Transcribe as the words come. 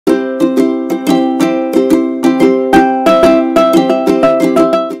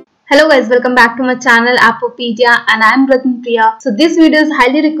Hello guys, welcome back to my channel Appopedia and I am Priya. So this video is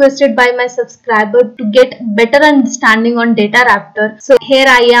highly requested by my subscriber to get better understanding on Data Raptor. So here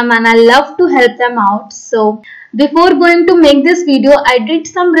I am and I love to help them out. So before going to make this video, I did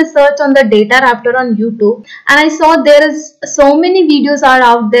some research on the Data Raptor on YouTube and I saw there is so many videos are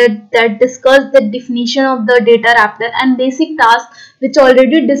out there that discuss the definition of the Data Raptor and basic tasks which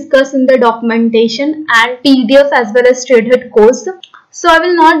already discussed in the documentation and PDF as well as TrailHead course. So I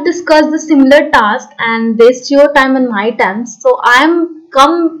will not discuss the similar task and waste your time and my time. So I am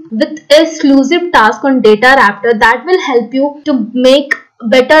come with a exclusive task on Data Raptor that will help you to make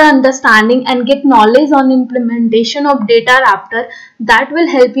better understanding and get knowledge on implementation of Data Raptor that will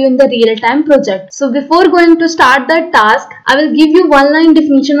help you in the real-time project. So before going to start that task, I will give you one-line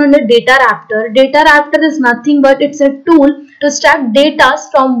definition on the Data Raptor. Data Raptor is nothing but it's a tool to extract data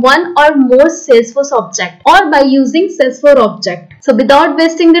from one or more Salesforce object or by using Salesforce object. So without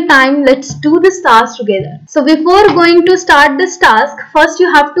wasting the time, let's do this task together. So before going to start this task, first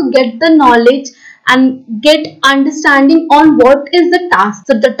you have to get the knowledge and get understanding on what is the task.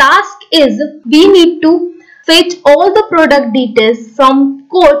 So the task is we need to fetch all the product details from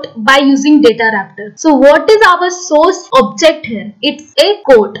quote by using Data Raptor. So what is our source object here? It's a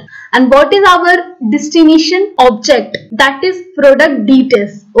quote. And what is our destination object? That is product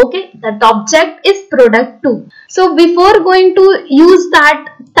details. Okay, that object is product 2. So before going to use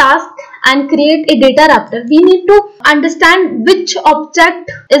that task and create a Data Raptor, we need to understand which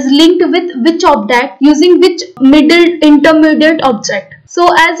object is linked with which object using which intermediate object. So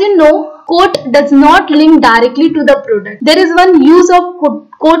as you know, quote does not link directly to the product. There is one use of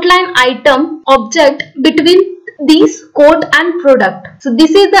quote line item object between these quote and product. So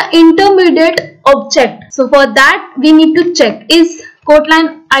this is the intermediate object. So for that we need to check is quote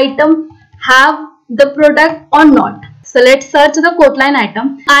line item have the product or not. So let's search the quote line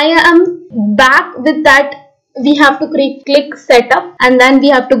item. I am back with that. We have to click setup and then we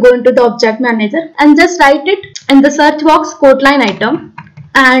have to go into the object manager and just write it in the search box quote line item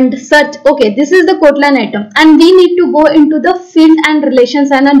and search. Okay, this is the quote line item and we need to go into the field and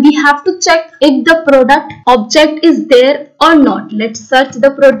relations and then we have to check if the product object is there or not. Let's search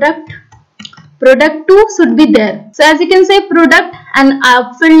the product. Product 2 should be there. So as you can say, product and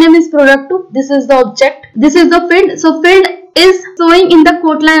field name is product 2. This is the object. This is the field. So field is showing in the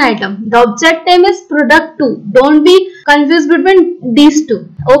quote line item. The object name is product 2. Don't be confused between these two.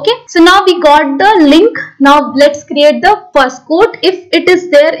 Okay. So now we got the link. Now let's create the first quote. If it is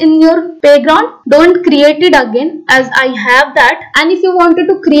there in your background, don't create it again as I have that. And if you wanted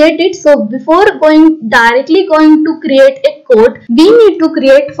to create it, so before directly going to create a quote, we need to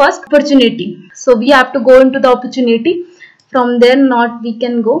create first opportunity. So we have to go into the opportunity. From there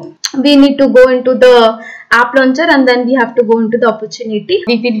we need to go into the app launcher and then we have to go into the opportunity.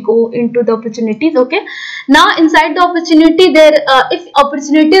 We will go into the opportunities. Okay. Now inside the opportunity there, if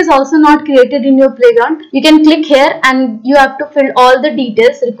opportunity is also not created in your playground, you can click here and you have to fill all the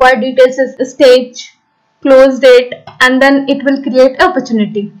details. Required details is stage, close date, and then it will create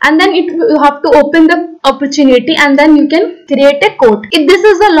opportunity. And then you have to open the opportunity and then you can create a quote. This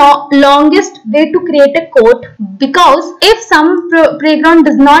is the longest way to create a quote because if some playground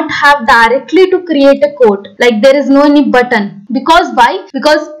does not have directly to create a quote, like there is no any button. Because why?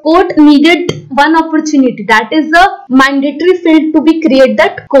 Because quote needed one opportunity. That is the mandatory field to be create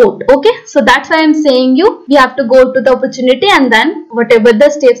that quote. Okay. So that's why I'm saying we have to go to the opportunity and then whatever the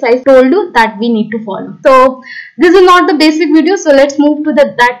steps I told you that we need to follow. So this is not the basic video. So let's move to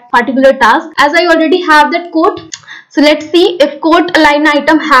that particular task. As I already have that quote. So let's see if quote line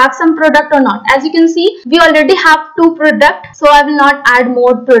item have some product or not. As you can see, we already have 2 product. So I will not add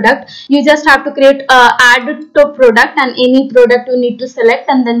more product. You just have to create add to product and any product you need to select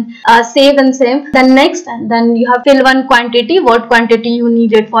and then save and save. Then next and then you have fill one quantity, what quantity you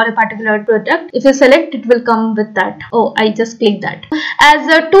needed for a particular product. If you select, it will come with that. Oh, I just clicked that. As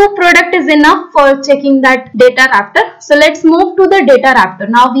 2 product is enough for checking that Data Raptor. So let's move to the Data Raptor.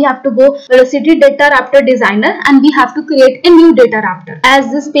 Now we have to go Vlocity Data Raptor designer and we have to create a new Data Raptor.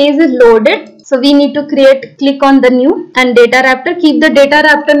 As this page is loaded, so we need to click on the new and Data Raptor. Keep the Data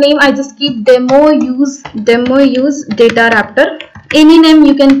Raptor name. I just keep demo use Data Raptor. Any name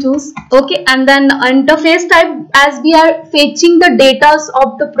you can choose. Okay. And then interface type, as we are fetching the data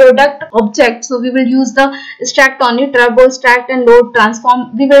of the product object, so we will use the extract on it, turbo extract and load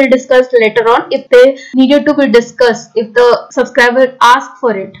transform. We will discuss later on. If they needed to be discussed, if the subscriber ask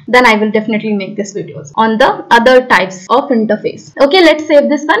for it, then I will definitely make this videos on the other types of interface. Okay, let's save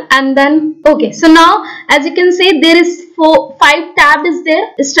this one and then okay. So now as you can see, there is 5 tab is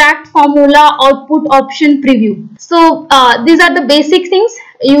there: extract, formula, output, option, preview. So these are the basic things.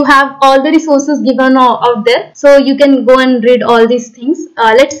 you have all the resources given out there, so you can go and read all these things.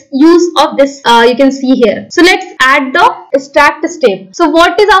 Let's use of this, you can see here. So let's add the extract step. So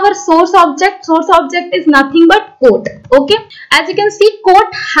what is our source object? Source object is nothing but quote. Okay, as you can see,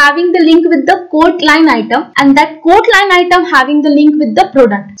 quote having the link with the quote line item, and that quote line item having the link with the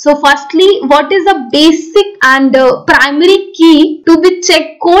product. So firstly, what is the basic and primary key to be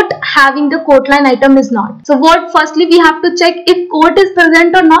checked? Quote having the quote line item is not. So what firstly we have to check if quote is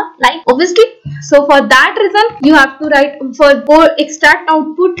present or not, like obviously. So for that reason you have to write for extract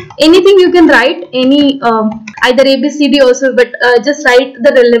output anything you can write, any either ABCD also, but just write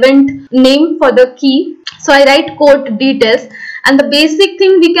the relevant name for the key. So I write quote details, and the basic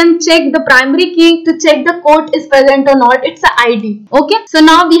thing we can check, the primary key to check the quote is present or not, it's the ID. Okay, so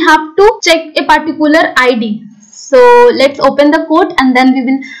now we have to check a particular ID. So let's open the quote and then we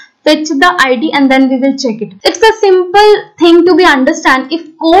will fetch the ID and then we will check it. It's a simple thing to be understand.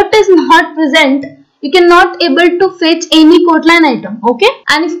 If quote is not present, you cannot able to fetch any quote line item. Okay,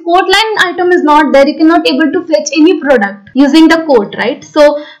 and if quote line item is not there, you cannot able to fetch any product using the quote, right?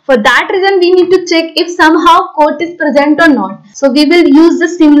 So for that reason we need to check if somehow quote is present or not. So we will use the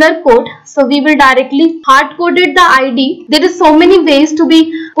similar quote. So we will directly hard coded the ID. There is so many ways to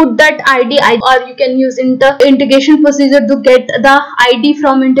be put that ID, or you can use integration procedure to get the ID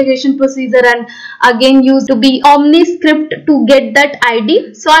from integration procedure, and again use to be Omniscript to get that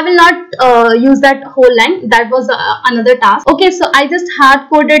ID. So I will not use that whole line, that was another task. Okay, so I just hard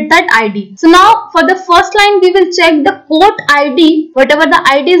coded that ID. So now for the first line we will check the quote ID, whatever the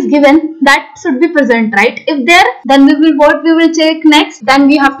ID is given, that should be present, right? If there, then what we will check next, then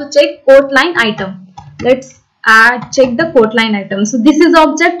we have to check quote line item. Let's check the quote line item. So this is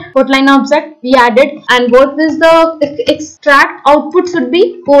object, quote line object we added, and what is the extract output should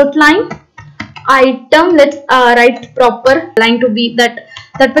be quote line item. Let's write proper line to be that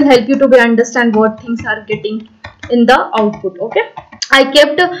will help you to be understand what things are getting in the output. Okay, I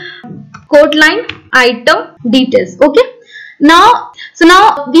kept quote line item details. Okay, now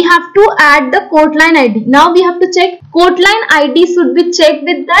we have to add the quote line ID. Now we have to check quote line ID should be checked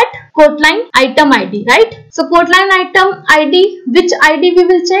with that quote line item ID, right? So quote line item ID, which ID we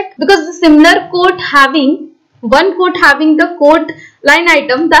will check? Because the similar quote having one quote having the quote line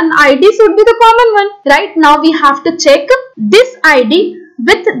item, then ID should be the common one, right? Now we have to check this ID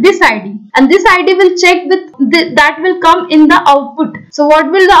with this ID, and this ID will check with that will come in the output. So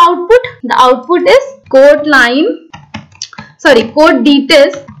what will the output? The output is quote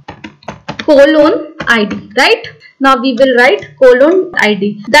details colon ID, right? Now we will write colon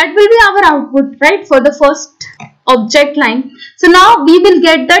ID. That will be our output, right, for the first object line. So now we will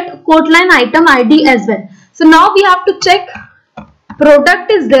get that quote line item ID as well. So now we have to check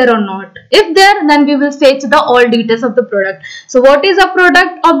product is there or not. If there, then we will fetch the all details of the product. So what is a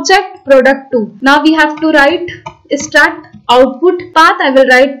product object? Product 2. Now we have to write extract output path. I will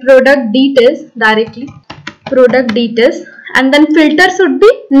write product details directly, product details, and then filter should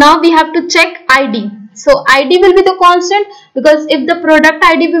be, now we have to check ID. So ID will be the constant, because if the product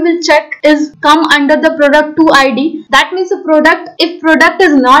ID we will check is come under the product 2 ID, that means the product, if product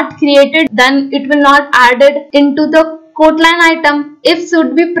is not created, then it will not added into the quote line item. If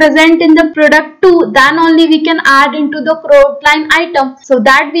should be present in the product 2, then only we can add into the quote line item. So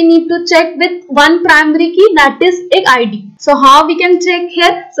that we need to check with one primary key, that is ID. So how we can check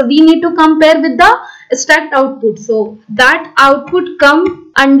here? So we need to compare with the extract output. So that output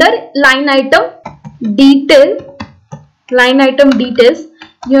come under line item detail, line item details.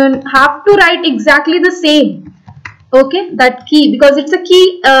 You have to write exactly the same. Okay, that key, because it's a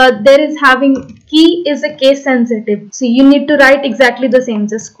key, there is having key is a case sensitive, so you need to write exactly the same.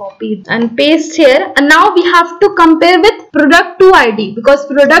 Just copy it and paste here. And now we have to compare with product 2 ID, because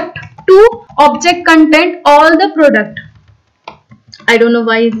product 2 object content all the product. I don't know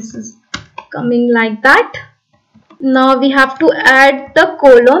why this is coming like that. Now we have to add the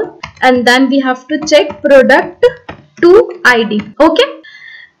colon, and then we have to check product 2 ID. Okay,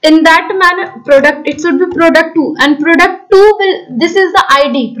 in that manner, product, it should be product 2, and product 2 will, this is the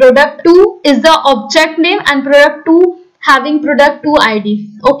ID, product 2 is the object name, and product 2 having product 2 ID.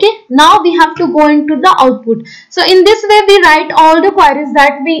 Okay, now we have to go into the output. So in this way we write all the queries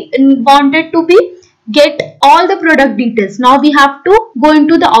that we wanted to be get all the product details. Now we have to go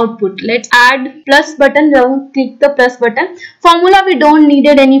into the output. Let's add plus button. Now click the plus button. Formula, we don't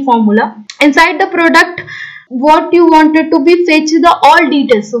needed any formula. Inside the product, what you wanted to be fetch the all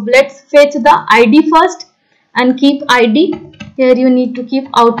details. So let's fetch the ID first and keep ID. Here you need to keep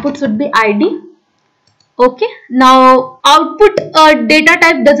output should be ID. Okay, now output data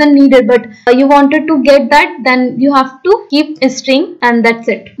type doesn't need it, but you wanted to get that, then you have to keep a string, and that's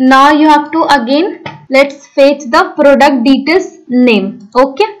it. Now you have to again, let's fetch the product details name.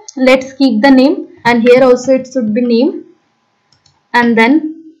 Okay, let's keep the name, and here also it should be name, and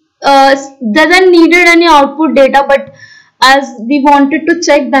then doesn't needed any output data, but as we wanted to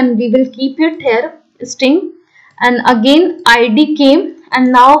check, then we will keep it here string, and again ID came. And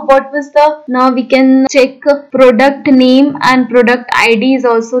now what was the, now we can check product name and product ID is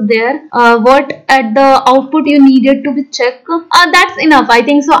also there. What at the output you needed to be checked, that's enough, I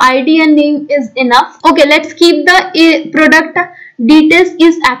think so. ID and name is enough. Okay, let's keep the product details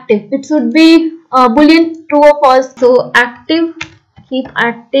is active. It should be boolean true or false. So active, keep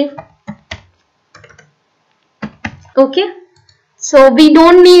active. Okay, so we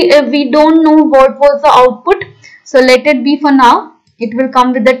don't know what was the output, so let it be for now. It will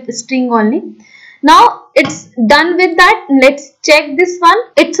come with that string only. Now it's done with that. Let's check this one.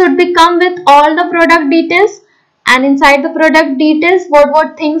 It should be come with all the product details, and inside the product details,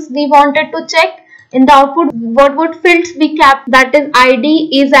 what things we wanted to check. In the output, what fields we kept, that is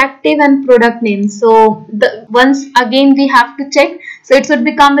ID, is active, and product name. So the once again we have to check. So it should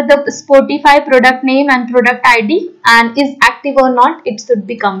become with the Spotify product name and product ID, and is active or not, it should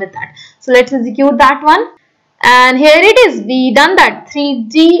become with that. So let's execute that one. And here it is, we done that.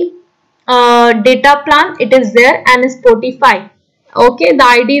 3G data plan, it is there, and Spotify. Okay, the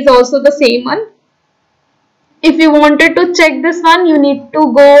ID is also the same one. If you wanted to check this one, you need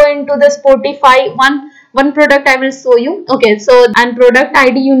to go into the Spotify one product I will show you. Okay, so and product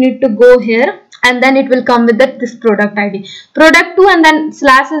ID you need to go here, and then it will come with this product ID. Product 2 and then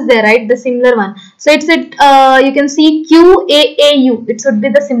slash is there, right? The similar one. So it's you can see QAAU. It should be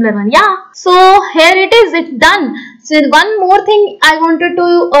the similar one. Yeah. So here it is. It's done. So one more thing I wanted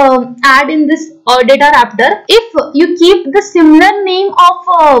to add in this Data Raptor. If you keep the similar name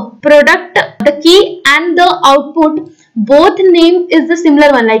of product, the key and the output, both name is the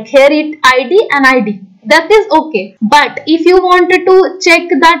similar one. Like here it ID and ID. That is okay, but if you wanted to check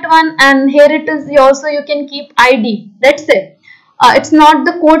that one, and here it is also, you can keep ID. That's it. It's not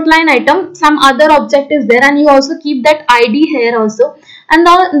the quote line item, some other object is there, and you also keep that ID here also, and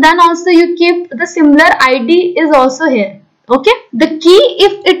then also you keep the similar ID is also here. Okay, the key,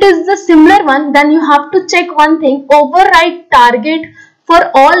 if it is the similar one, then you have to check one thing: override target for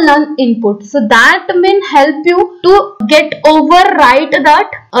all none input. So that will help you to get override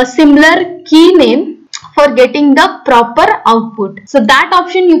that similar key name for getting the proper output. So that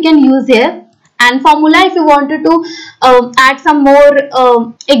option you can use here. And formula, if you wanted to add some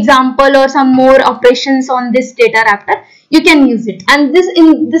more example or some more operations on this Data Raptor, you can use it. And this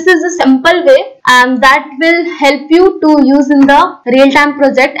is a simple way, and that will help you to use in the real-time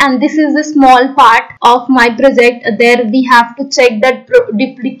project. And this is a small part of my project. There we have to check that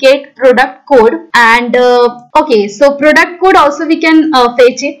duplicate product code. And okay, so product code also we can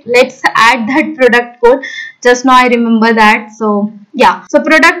fetch it. Let's add that product code. Just now I remember that. So yeah, so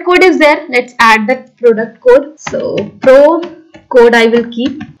product code is there. Let's add that product code. So pro code I will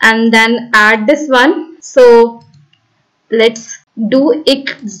keep, and then add this one. So let's do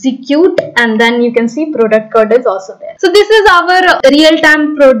execute, and then you can see product code is also there. So this is our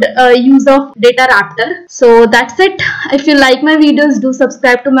real-time use of Data Raptor. So that's it. If you like my videos, do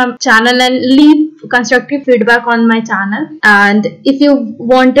subscribe to my channel and leave constructive feedback on my channel. And if you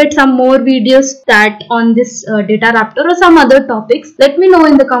wanted some more videos that on this Data Raptor or some other topics, let me know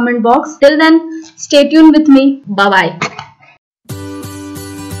in the comment box. Till then, stay tuned with me. Bye bye.